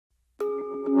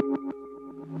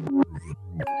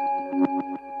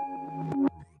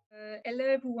Hello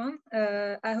everyone,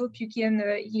 I hope you can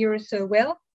hear us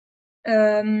well.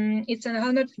 It's an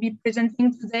honor to be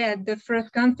presenting today at the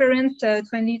first conference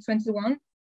 2021.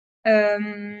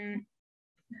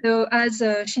 So as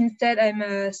Shin said, I'm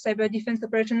a cyber defense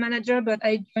operation manager, but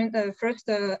I joined first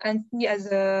ANSSI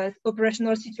as a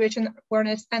operational situation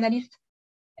awareness analyst.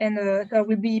 And so I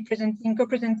will be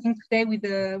co-presenting today with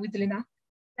Lena.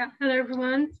 Yeah, hello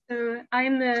everyone. So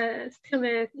I'm still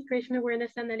a situation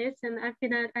awareness analyst, and I've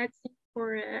been at ANSSI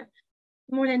for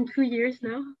more than 2 years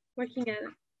now, working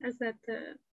as that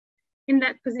in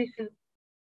that position.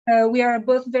 We are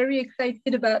both very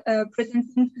excited about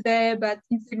presenting today about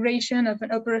integration of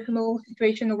an operational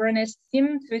situation awareness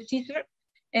team to a CSIRT,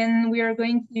 and we are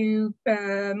going to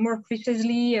more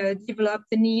precisely develop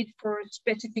the need for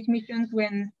specific missions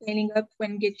when scaling up,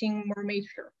 when getting more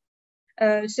mature.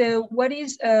 So what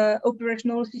is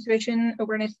operational situation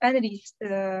awareness analyst?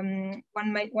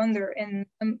 One might wonder, and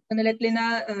I'm gonna let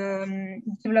Lena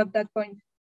develop that point.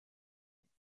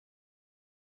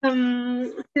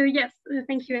 So yes,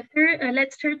 thank you, Esther.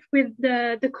 Let's start with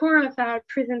the core of our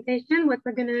presentation, what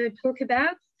we're gonna talk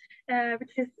about,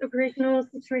 which is operational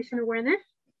situation awareness.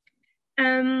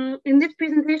 In this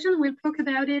presentation, we'll talk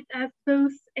about it as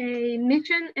both a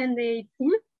mission and a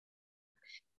team.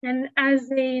 And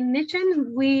as a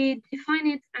mission, we define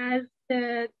it as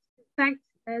the fact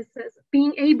as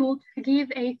being able to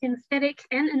give a synthetic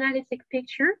and analytic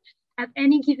picture at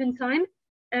any given time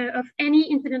of any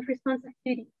incident response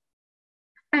activity.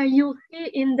 You'll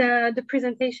see in the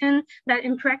presentation that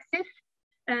in practice,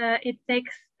 it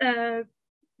takes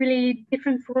really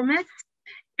different formats,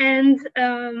 and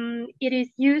it is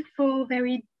used for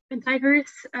very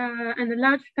diverse and a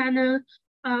large panel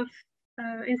of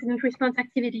incident response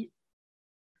activities.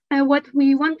 What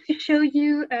we want to show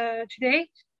you today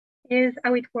is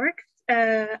how it works,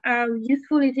 how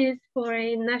useful it is for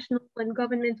a national and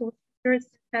governmental sectors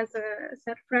as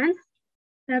CERT-FR.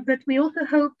 But we also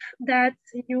hope that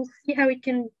you'll see how it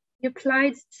can be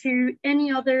applied to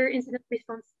any other incident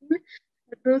response team,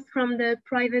 both from the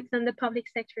private and the public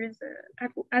sectors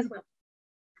as well.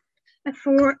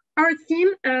 For our team,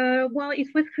 well, it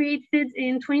was created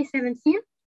in 2017.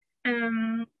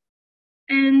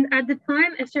 And at the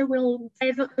time, Esther will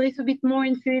dive a little bit more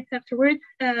into it afterwards,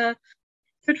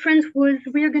 CERT-FR was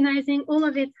reorganizing all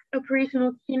of its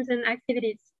operational teams and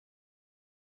activities.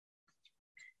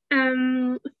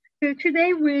 So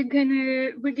today we're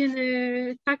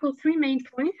gonna tackle 3 main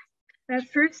points.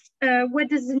 First, what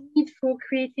does the need for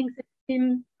creating such a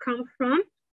team come from?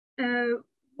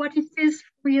 What it is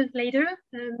 4 years later,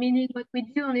 meaning what we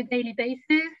do on a daily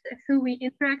basis, who we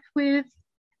interact with,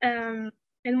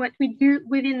 and what we do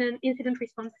within an incident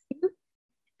response team.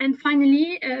 And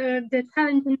finally, the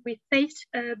challenges we face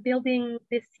building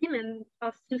this team and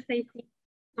are still facing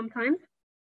sometimes.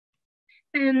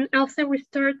 And also we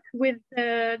start with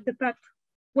the but.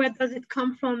 Where does it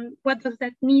come from? What does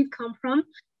that need come from?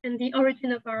 And the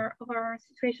origin of our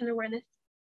situation awareness.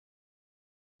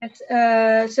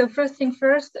 Yes, so first thing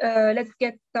first, let's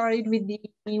get started with the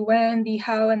when, the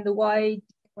how, and the why it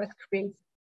was created.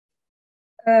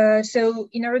 So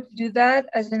in order to do that,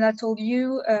 as Lena told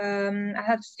you, I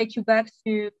have to take you back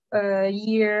to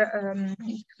year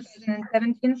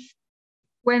 2017,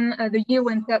 when the year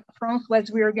when France was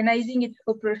reorganizing its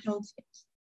operational teams.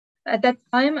 At that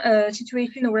time,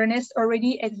 situation awareness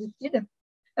already existed,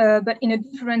 but in a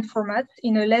different format,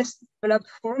 in a less developed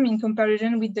form in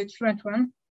comparison with the current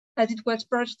one, as it was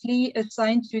partially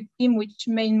assigned to a team which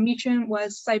main mission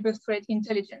was cyber threat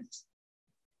intelligence.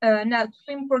 Now, 2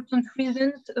 important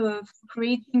reasons for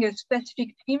creating a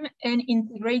specific team and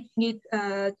integrating it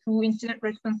to incident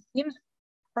response teams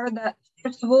are that,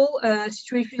 first of all,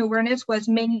 situation awareness was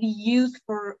mainly used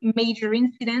for major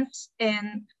incidents,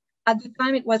 and at the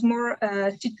time it was more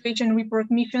a situation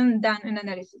report mission than an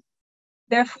analysis.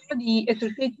 Therefore, the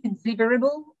associated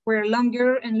deliverables were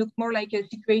longer and looked more like a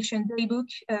situation playbook,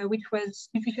 which was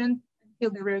sufficient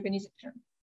until the reorganization.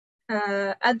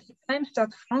 At the time,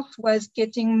 CERT-FR was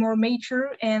getting more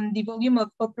mature, and the volume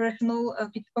of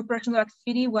its operational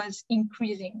activity was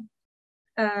increasing.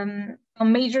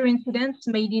 Some major incidents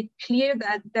made it clear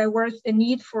that there was a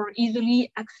need for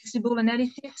easily accessible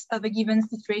analysis of a given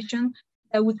situation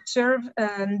that would serve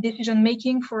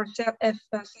decision-making for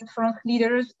CERT-FR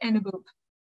leaders and above.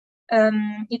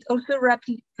 It also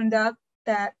rapidly turned out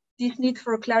that this need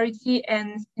for clarity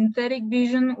and synthetic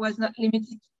vision was not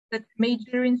limited to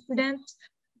major incidents,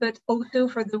 but also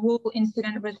for the whole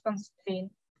incident response chain.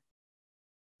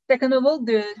 Second of all,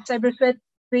 the cyber threat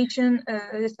situation,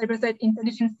 the cyber threat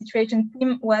intelligence situation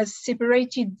team was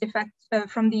separated de facto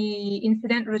from the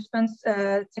incident response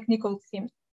technical team.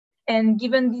 And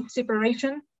given this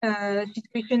separation,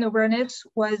 situation awareness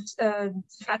was de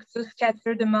facto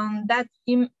scattered among that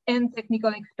team and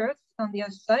technical experts on the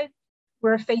other side, who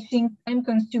were facing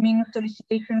time-consuming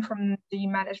solicitation from the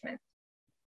management.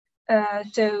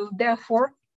 So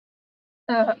therefore,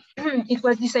 it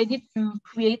was decided to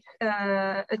create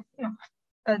a team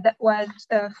that was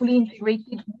fully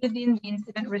integrated within the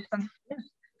incident response teams,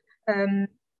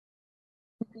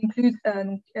 which includes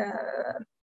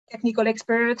technical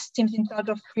experts, teams in charge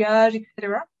of triage,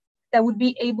 etc., that would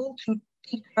be able to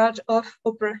take charge of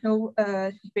operational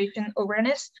situation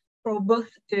awareness for both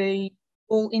the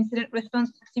all incident response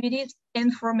activities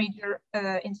and for major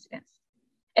incidents.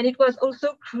 And it was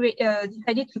also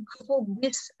decided to couple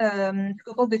this,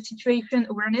 couple the situation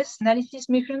awareness analysis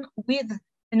mission with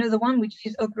another one, which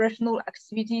is operational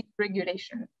activity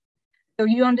regulation. So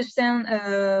you understand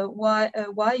why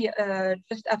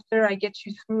just after I get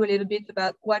you through a little bit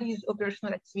about what is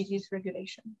operational activities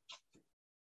regulation.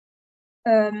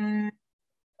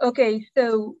 Okay,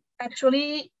 so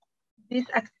actually this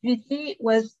activity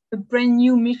was a brand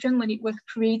new mission when it was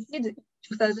created in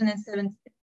 2017.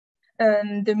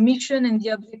 The mission and the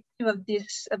objective of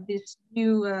this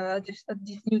new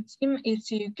team is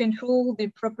to control the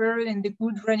proper and the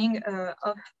good running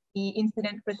of the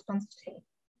incident response chain.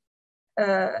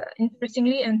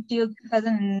 Interestingly, until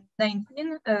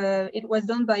 2019, it was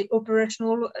done by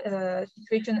operational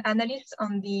situation analysts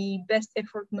on the best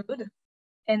effort mode,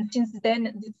 and since then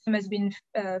the team has been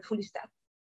fully staffed.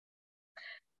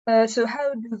 So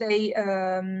how do they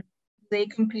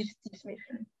accomplish this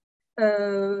mission?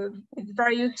 With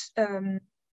various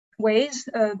ways,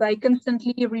 by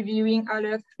constantly reviewing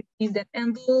alerts received and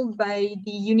handled, by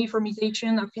the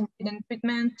uniformization of incident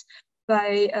treatment,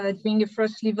 by doing a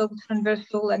first level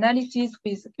transversal analysis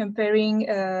with comparing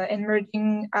and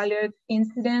merging alert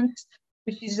incidents,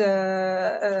 which is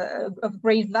of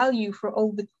great value for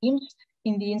all the teams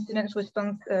in the incident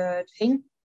response chain.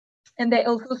 And they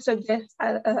also suggest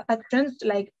actions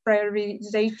like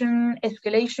prioritization,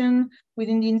 escalation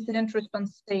within the incident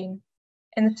response chain.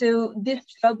 And so this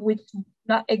job, which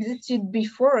not existed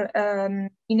before,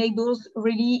 enables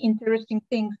really interesting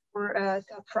things for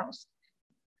South France.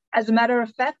 As a matter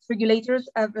of fact, regulators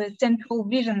have a central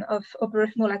vision of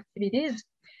operational activities,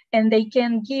 and they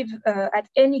can give at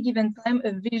any given time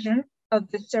a vision of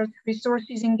the CERT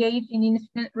resources engaged in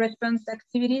incident response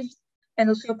activities and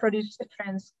also produce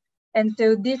trends. And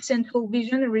so this central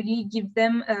vision really gives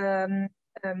them a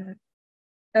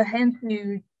hand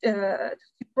to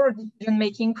support decision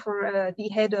making for the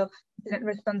head of incident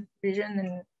response division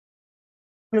and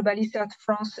globally South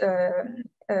France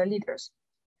leaders.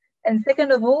 And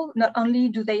second of all, not only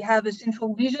do they have a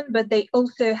central vision, but they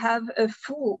also have a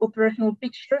full operational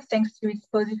picture thanks to its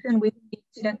position within the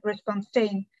incident response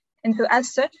chain. And so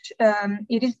as such,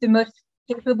 it is the most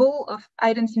capable of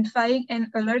identifying and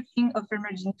alerting of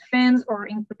emerging trends or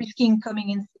risky incoming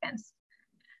incidents.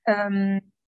 And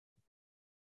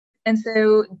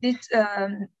so this,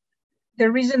 the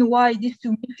reason why these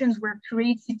two missions were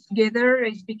created together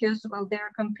is because, well,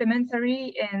 they're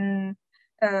complementary, and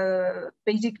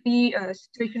basically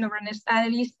situation awareness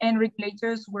analysts and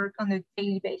regulators work on a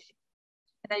daily basis.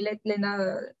 And I let Lena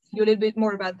tell you a little bit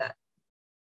more about that.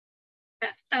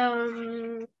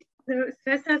 So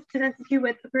as I've presented you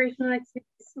what operational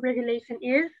activities regulation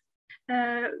is.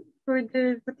 For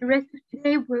the rest of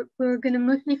today, we're going to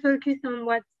mostly focus on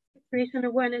what situation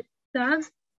awareness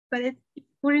does, but it's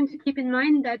important to keep in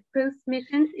mind that both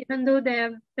missions, even though they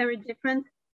are very different,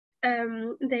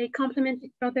 they complement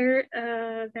each other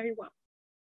very well.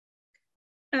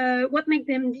 What makes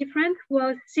them different?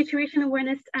 Well, situation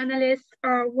awareness analysts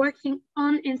are working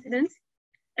on incidents,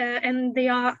 and they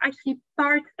are actually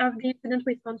part of the incident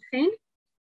response chain,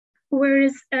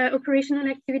 whereas operational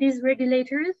activities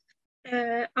regulators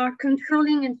are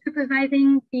controlling and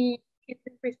supervising the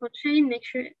incident response chain,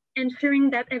 ensuring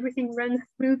that everything runs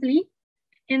smoothly,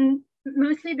 and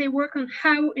mostly they work on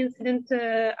how incidents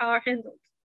are handled.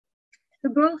 So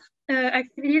both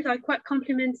activities are quite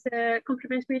complementary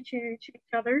to each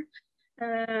other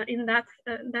in that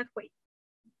way.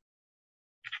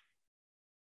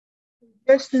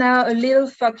 Just now, a little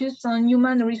focus on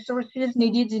human resources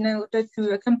needed in order to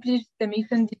accomplish the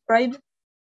mission described.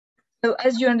 So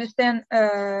as you understand,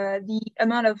 the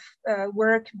amount of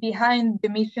work behind the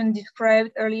mission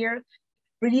described earlier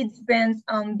really depends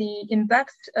on the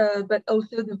impact, but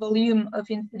also the volume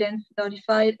of incidents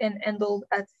notified and handled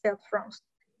at South France.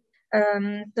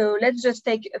 So let's just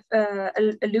take a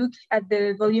look at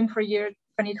the volume for year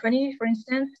 2020, for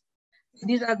instance.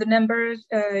 These are the numbers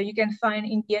you can find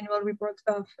in the annual reports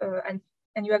of ANSSI,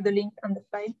 and you have the link on the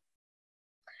slide.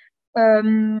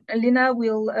 Lena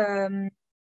will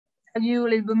tell you a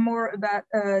little bit more about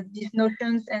these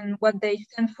notions and what they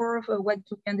stand for what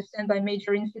do we understand by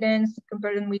major incidents,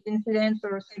 compare them with incidents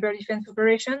or cyber defense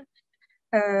operation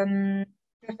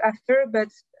just after. But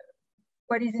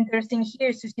what is interesting here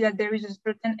is to see that there is a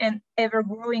certain and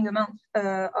ever-growing amount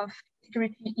of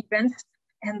security events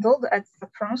handled at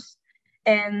CERT-France.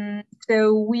 And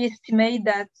so we estimate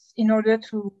that in order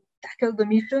to tackle the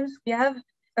missions we have,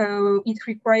 it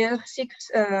requires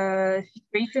 6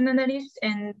 situation analysts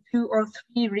and 2 or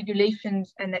 3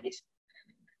 regulations analysts.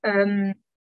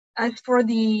 As for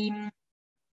the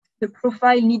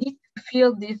profile needed to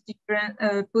fill this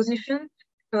different position,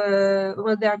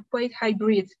 well, they are quite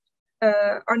hybrid.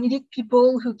 Are needed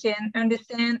people who can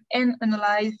understand and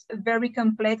analyze a very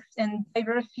complex and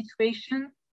diverse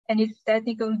situation and its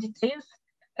technical details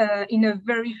in a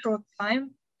very short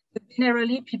time. But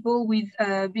generally, people with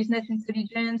business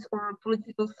intelligence or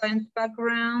political science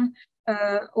background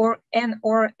or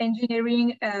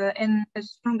engineering and a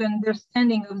strong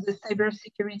understanding of the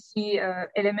cybersecurity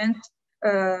elements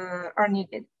are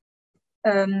needed.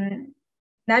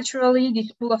 Naturally,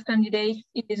 this pool of candidates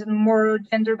is more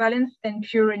gender balanced than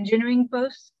pure engineering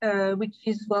posts, which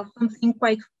is, well, something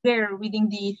quite rare within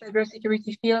the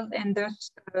cybersecurity field and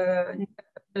thus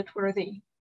noteworthy.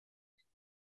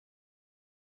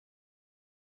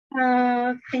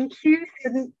 Thank you.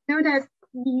 So now that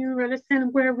you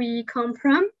understand where we come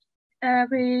from,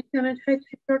 we're going to try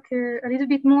to talk a little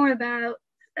bit more about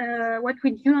what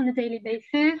we do on a daily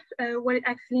basis, what it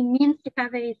actually means to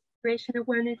have a situation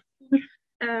awareness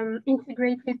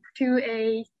integrated to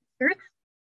a CERT.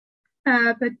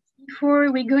 But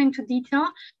before we go into detail,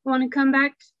 I want to come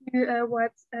back to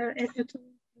what Esther told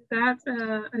you about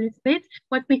a little bit.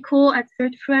 What we call at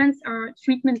CERT-France are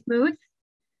treatment modes.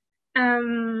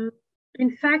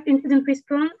 In fact, incident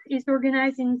response is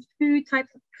organized in 2 types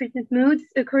of treatment modes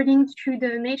according to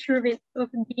the nature of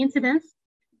the incidents,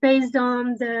 based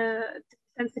on the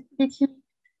sensitivity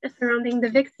surrounding the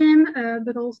victim,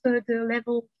 but also the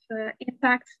level of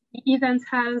impact the event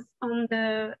has on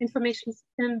the information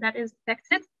system that is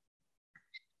affected.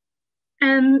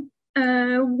 And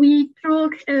we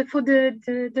talk for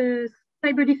the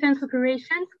cyber defense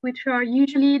operations, which are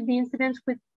usually the incidents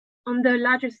on the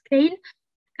larger scale.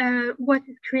 What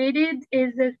is created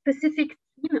is a specific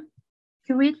team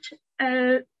to which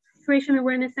a situation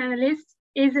awareness analyst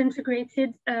is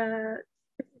integrated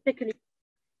specifically.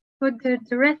 For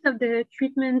the rest of the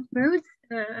treatment modes,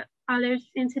 alerts,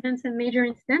 incidents, and major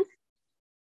incidents,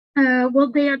 well,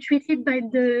 they are treated by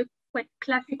the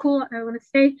classical, I want to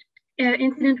say,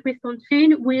 incident response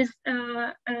chain with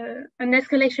an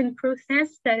escalation process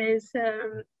that is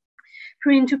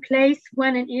put into place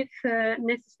when and if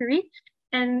necessary.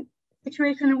 And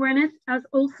situation awareness has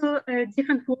also a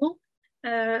different role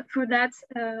for that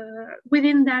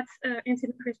within that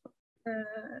incident response.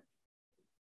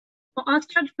 I'll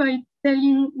start by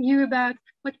telling you about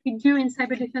what we do in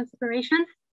cyber defense operations.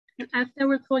 And Esther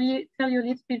will tell you a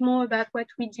little bit more about what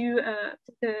we do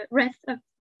to the rest of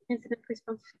incident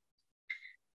response.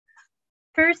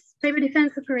 First, cyber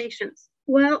defense operations.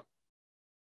 Well,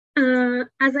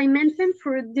 as I mentioned,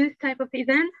 for this type of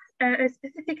events, a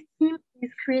specific team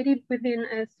is created within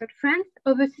CERT-France,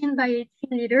 overseen by a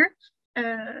team leader,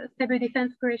 cyber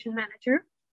defense operation manager,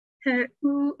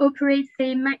 who operates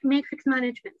a matrix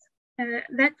management.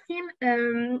 That team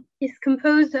is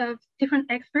composed of different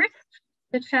experts,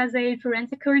 such as a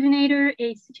forensic coordinator,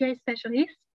 a CTI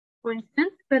specialist, for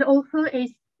instance, but also a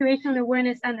situation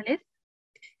awareness analyst,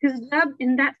 whose job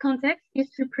in that context is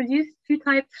to produce 2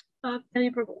 types of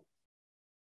deliverables.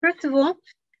 First of all,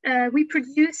 we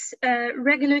produce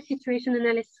regular situation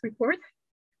analysis reports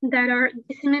that are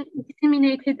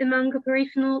disseminated among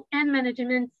operational and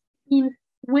management teams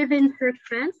within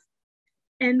CERT-France.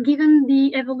 And given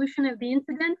the evolution of the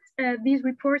incident, these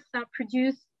reports are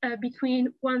produced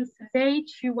between once a day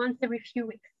to once every few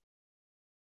weeks.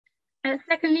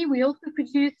 Secondly, we also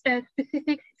produce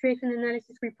specific situation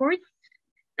analysis reports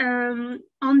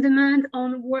on demand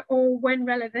or when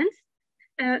relevant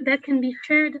that can be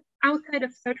shared outside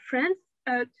of CERT-France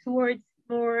towards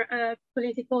more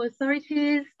political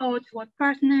authorities or toward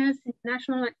partners,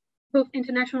 both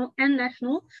international and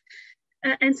national,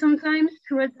 and sometimes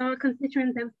towards our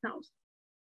constituents themselves.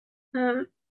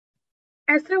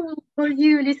 Esther will tell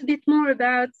you a little bit more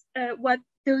about what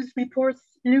those reports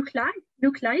look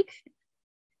like.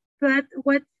 But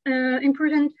what's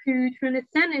important to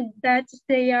understand is that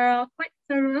they are quite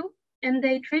thorough and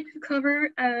they try to cover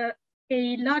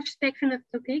a large spectrum of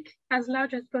topics, as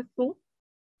large as possible,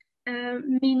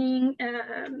 meaning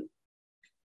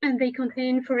and they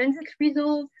contain forensic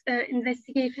results,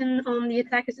 investigation on the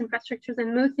attackers' infrastructures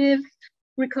and motives,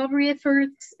 recovery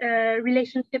efforts,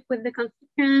 relationship with the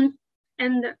constituents,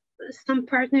 and some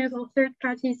partners or third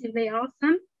parties if they are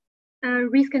some,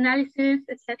 risk analysis,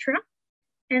 etc.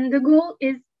 And the goal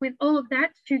is, with all of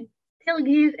that, to still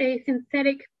give a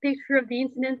synthetic picture of the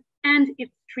incident and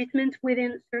its treatment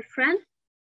within CERT-France,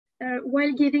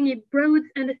 while giving a broad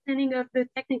understanding of the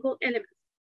technical elements.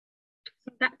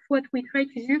 So that's what we try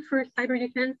to do for cyber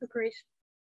defense operations.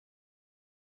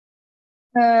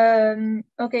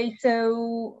 Okay,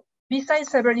 so besides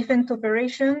cyber defense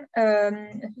operation,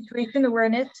 situation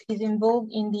awareness is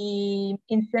involved in the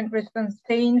incident response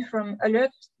chain from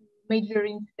alerts to major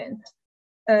incidents.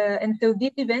 And so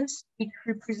these events, which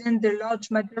represent the large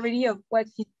majority of what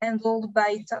is handled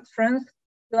by CERT-France,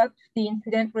 go up to the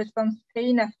incident response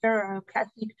chain after a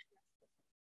classic.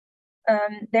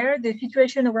 There, the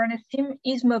situation awareness team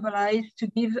is mobilized to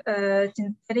give a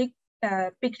synthetic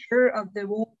picture of the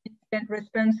whole incident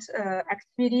response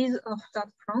activities of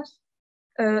CERT-France,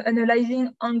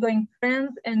 analyzing ongoing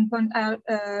trends and point out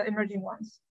emerging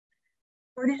ones.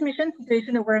 For this mission,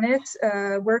 situation awareness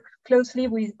works closely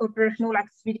with operational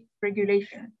activity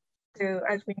regulation. So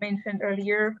as we mentioned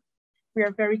earlier, we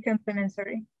are very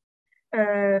complementary.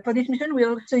 For this mission, we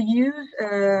also use,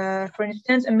 for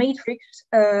instance, a matrix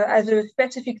as a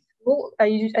specific tool,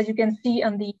 as you can see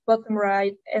on the bottom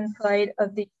right hand side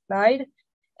of the slide.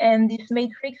 And this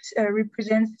matrix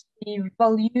represents the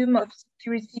volume of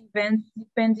security events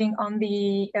depending on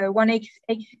the one axis,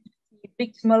 the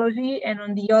victimology, and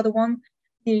on the other one,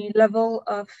 the level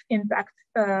of impact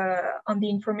on the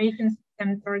information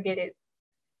system targeted.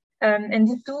 And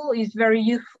this tool is very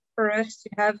useful for us to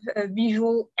have a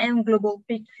visual and global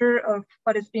picture of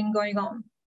what has been going on.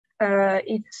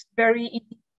 It's very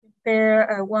easy to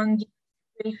compare one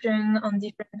situation on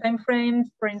different timeframes.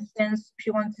 For instance, if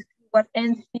you want to see what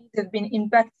entities have been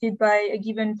impacted by a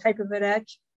given type of attack,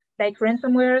 like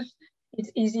ransomwares,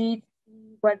 it's easy to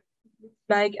see what it looks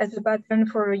like as a pattern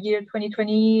for year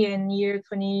 2020 and year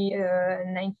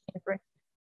 2019.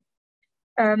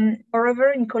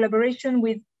 Moreover, in collaboration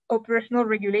with operational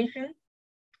regulation,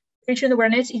 situation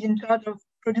awareness is in charge of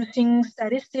producing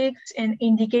statistics and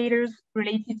indicators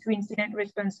related to incident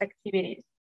response activities.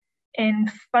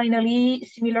 And finally,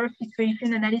 similar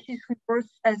situation analysis reports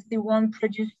as the one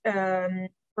produced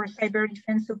for cyber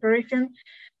defense operation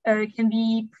can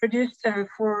be produced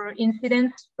for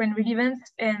incidents, when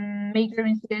events, and major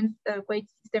incidents quite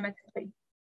systematically.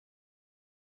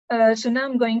 So now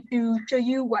I'm going to show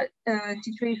you what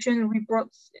situation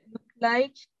reports look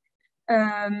like.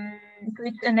 So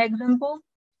it's an example.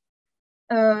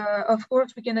 Of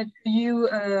course, we cannot show you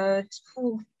a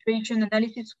full situation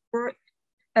analysis report.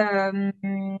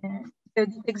 So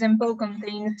this example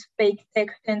contains fake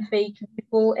text and fake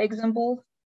people examples.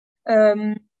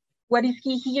 What is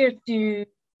key here to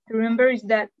remember is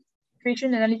that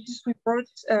situation analysis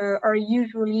reports are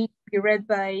usually to be read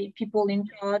by people in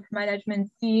charge, management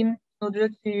team, in order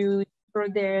to for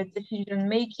their decision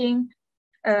making.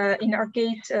 In our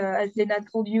case, as Lena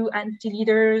told you, ANSSI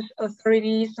leaders,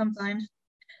 authorities sometimes.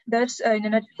 Thus, in a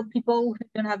nutshell, people who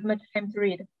don't have much time to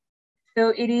read. So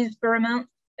it is paramount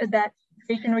that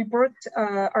situation reports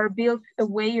are built a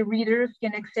way readers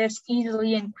can access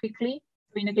easily and quickly,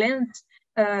 in a glance,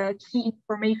 key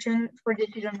information for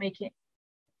decision making.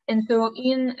 And so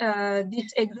in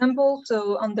this example,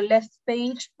 so on the left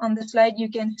page on the slide, you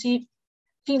can see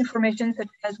key information such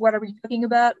as what are we talking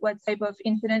about, what type of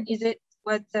incident is it,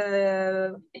 what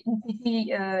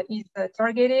entity is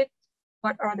targeted,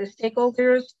 what are the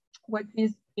stakeholders, what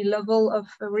is the level of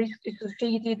risk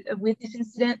associated with this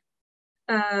incident.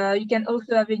 You can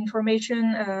also have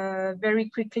information very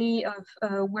quickly of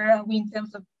where are we in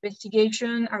terms of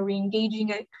investigation, are we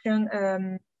engaging action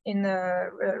in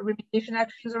remediation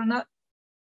actions or not.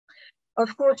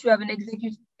 Of course, you have an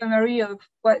executive summary of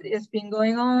what has been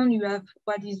going on, you have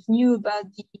what is new about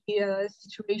the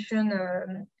situation,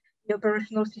 the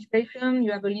operational situation,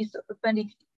 you have a list of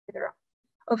appendixes, etc.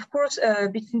 Of course,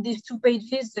 between these two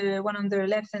pages, the one on the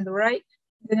left and the right,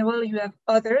 in general, you have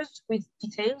others with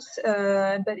details,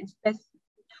 but it's best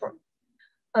short.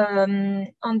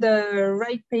 On the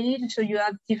right page, so you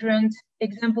have different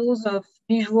examples of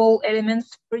visual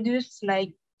elements produced,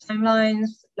 like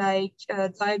timelines, like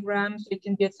diagrams. So it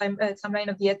can be a timeline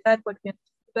of the attack, what we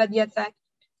understand about the attack.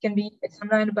 It can be a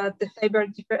timeline about the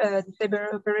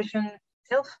cyber operation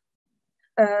itself.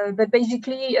 But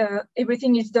basically,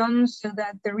 everything is done so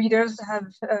that the readers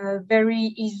have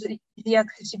very easy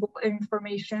accessible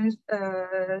information,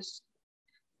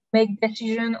 make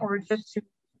decision, or just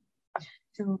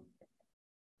to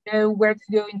know where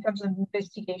to go in terms of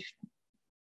investigation.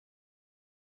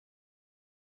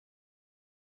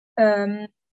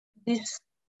 This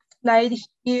slide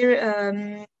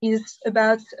here is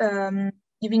about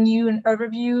giving you an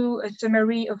overview, a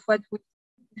summary of what we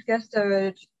discussed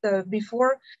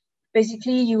before.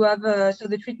 Basically, you have so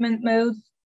the treatment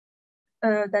modes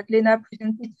that Lena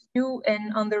presented to you,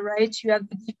 and on the right you have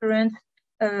the different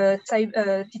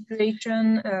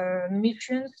situation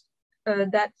missions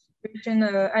that situation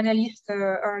analysts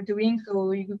are doing.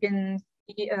 So you can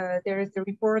see there is the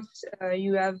reports,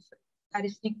 you have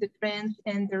statistics, the trends,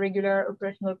 and the regular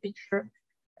operational picture.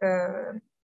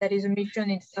 That is a mission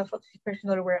itself of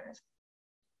situational awareness.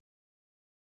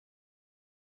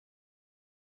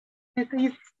 So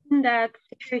you've seen that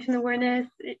situational awareness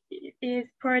is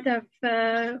part of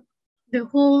the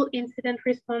whole incident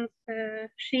response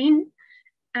chain,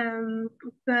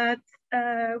 but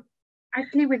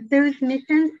actually with those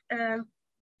missions,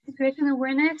 situational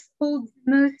awareness holds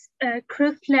the most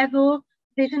cross-level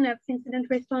vision of incident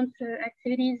response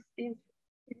activities in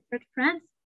France,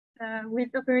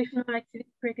 with operational activity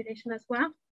regulation as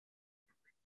well.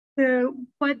 So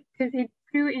what does it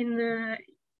do in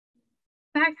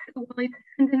fact? Well, it's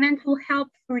fundamental help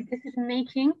for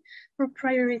decision-making, for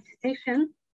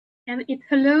prioritization, and it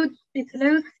allows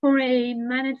for a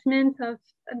management of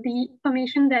the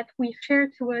information that we share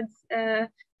towards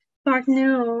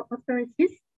partner or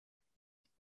authorities.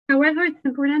 However, it's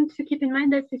important to keep in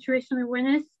mind that situational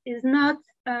awareness is not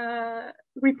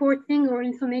reporting or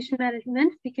information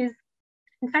management, because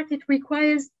in fact, it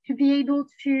requires to be able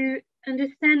to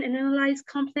understand and analyze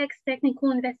complex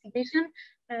technical investigation,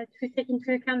 to take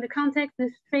into account the context,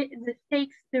 the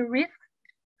stakes, the risks,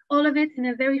 all of it in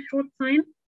a very short time,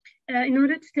 in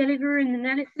order to deliver an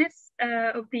analysis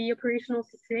of the operational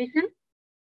situation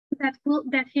that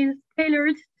is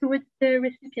tailored towards the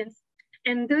recipients.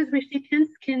 And those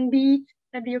recipients can be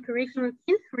the operational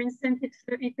teams. For instance,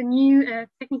 if a new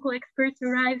technical expert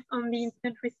arrives on the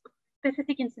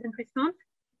specific incident response,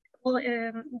 well,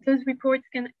 those reports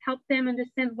can help them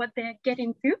understand what they get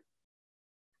into.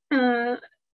 Those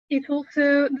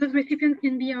recipients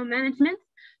can be our management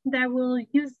that will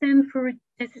use them for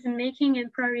decision-making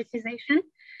and prioritization,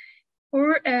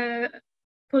 or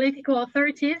political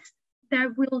authorities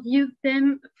that will use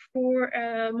them for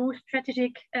more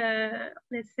strategic,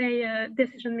 let's say,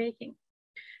 decision-making.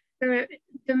 So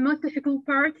the most difficult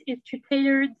part is to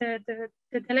tailor the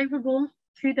deliverable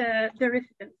to the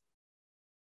recipients.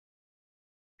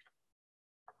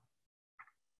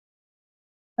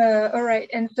 All right,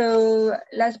 and so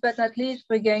last but not least,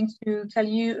 we're going to tell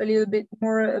you a little bit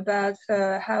more about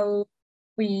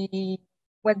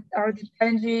what are the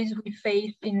challenges we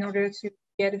face in order to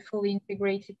get a fully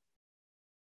integrated.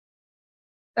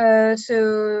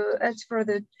 So as for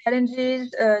the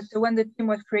challenges, so when the team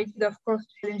was created, of course,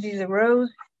 challenges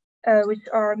arose, which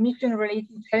are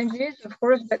mission-related challenges, of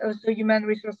course, but also human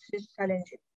resources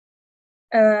challenges.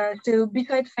 So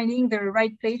besides finding the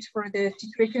right place for the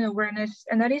situation awareness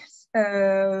analysts,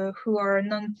 who are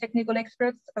non-technical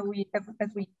experts, as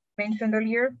we mentioned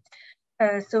earlier,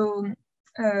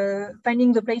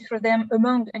 finding the place for them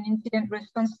among an incident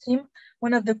response team,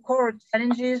 one of the core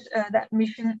challenges that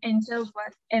mission entails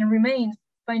was and remains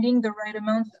finding the right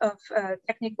amount of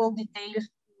technical details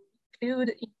to include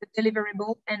in the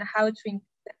deliverable and how to include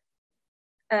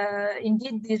them.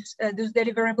 Indeed, those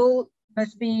deliverables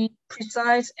must be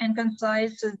precise and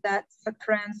concise so that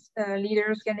France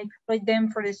leaders can exploit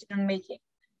them for decision making.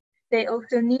 They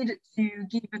also need to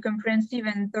give a comprehensive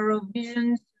and thorough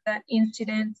vision so that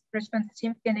incident response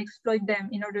teams can exploit them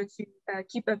in order to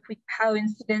keep up with how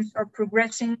incidents are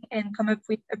progressing and come up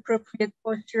with appropriate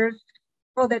postures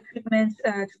for the treatment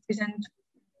to present.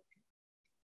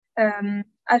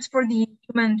 As for the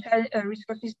human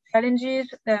resources challenges,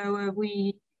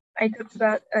 I talked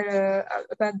about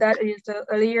that a little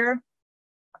earlier.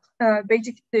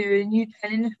 Basically, the new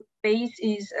challenge we face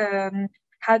is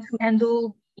how to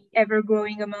handle the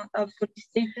ever-growing amount of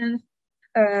solicitations,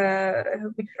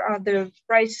 which are the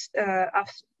price of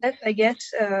success, I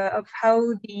guess, of how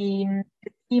the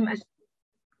team has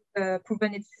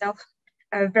proven itself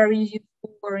very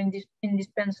useful or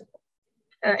indispensable.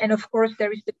 And of course,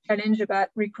 there is the challenge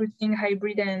about recruiting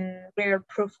hybrid and rare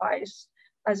profiles,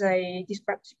 as I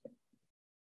described to you.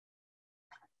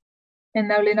 And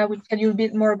now Lena will tell you a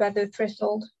bit more about the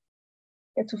threshold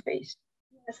to face.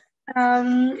 Yes,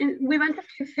 we wanted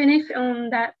to finish on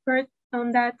that part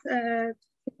on that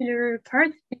particular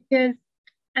part, because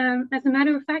as a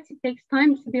matter of fact, it takes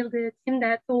time to build a team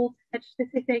that holds such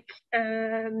specific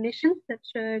missions, such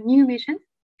new missions.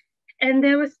 And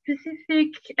there were specific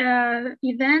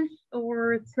events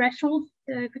or thresholds,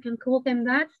 if we can call them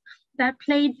that, that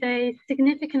played a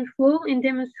significant role in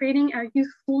demonstrating how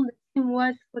useful the team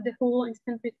was for the whole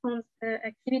incident response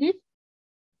activities.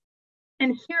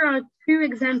 And here are two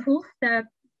examples that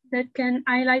can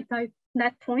highlight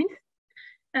that point.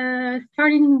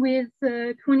 Starting with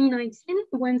 2019,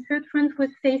 when CERT-FR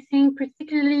was facing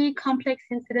particularly complex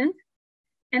incidents.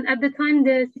 And at the time,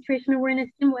 the situation awareness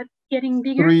team was getting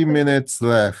bigger. 3 minutes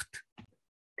left.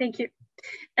 Thank you.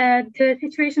 The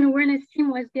situation awareness team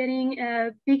was getting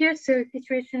bigger, so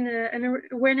situation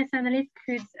awareness analysts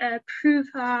could prove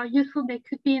how useful they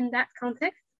could be in that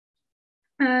context.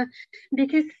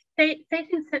 Because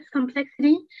facing such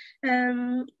complexity,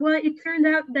 well, it turned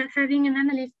out that having an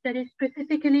analyst that is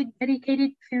specifically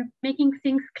dedicated to making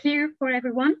things clear for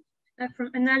everyone,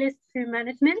 from analyst to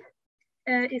management,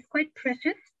 is quite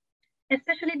precious,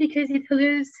 especially because it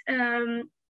allows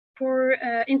for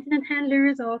incident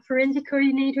handlers or forensic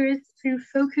coordinators to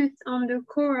focus on the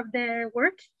core of their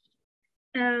work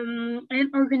and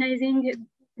organizing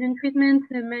the treatment,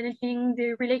 managing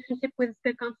the relationship with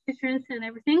the constituents and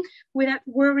everything without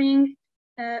worrying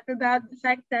about the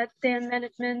fact that their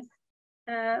management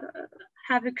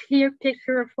have a clear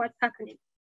picture of what's happening.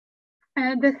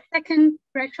 The second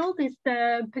threshold is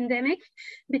the pandemic,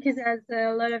 because as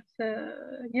a lot of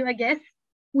you, I guess,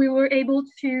 we were able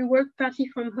to work partly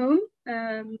from home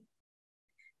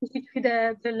due to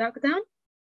the lockdown.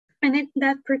 And at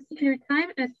that particular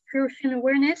time, situation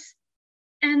awareness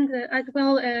and as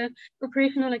well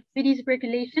operational activities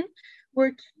regulation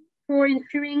worked for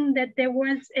ensuring that there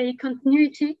was a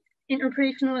continuity in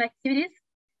operational activities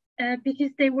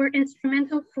because they were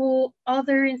instrumental for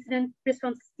other incident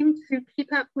response teams to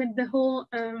keep up with the whole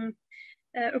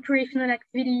operational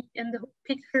activity and the whole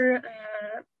picture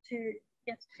to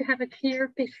have a clear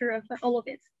picture of all of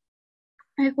it.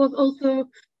 It was also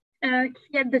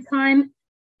key at the time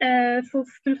for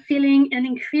fulfilling an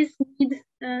increased need,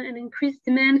 an increased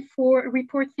demand for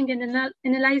reporting and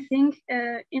analyzing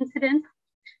incidents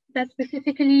that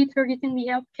specifically targeting the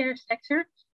healthcare sector,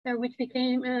 which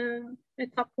became a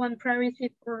top one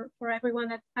priority for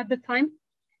everyone at the time.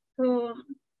 So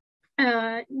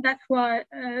that's why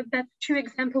that's two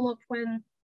examples of when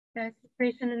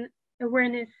situation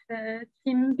awareness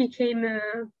team became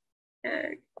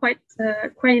quite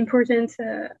important,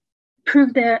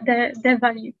 prove their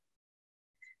value.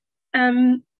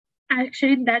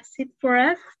 Actually, that's it for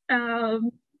us.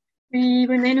 We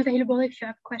remain available if you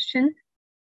have questions.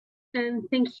 And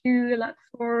thank you a lot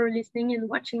for listening and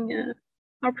watching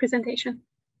our presentation.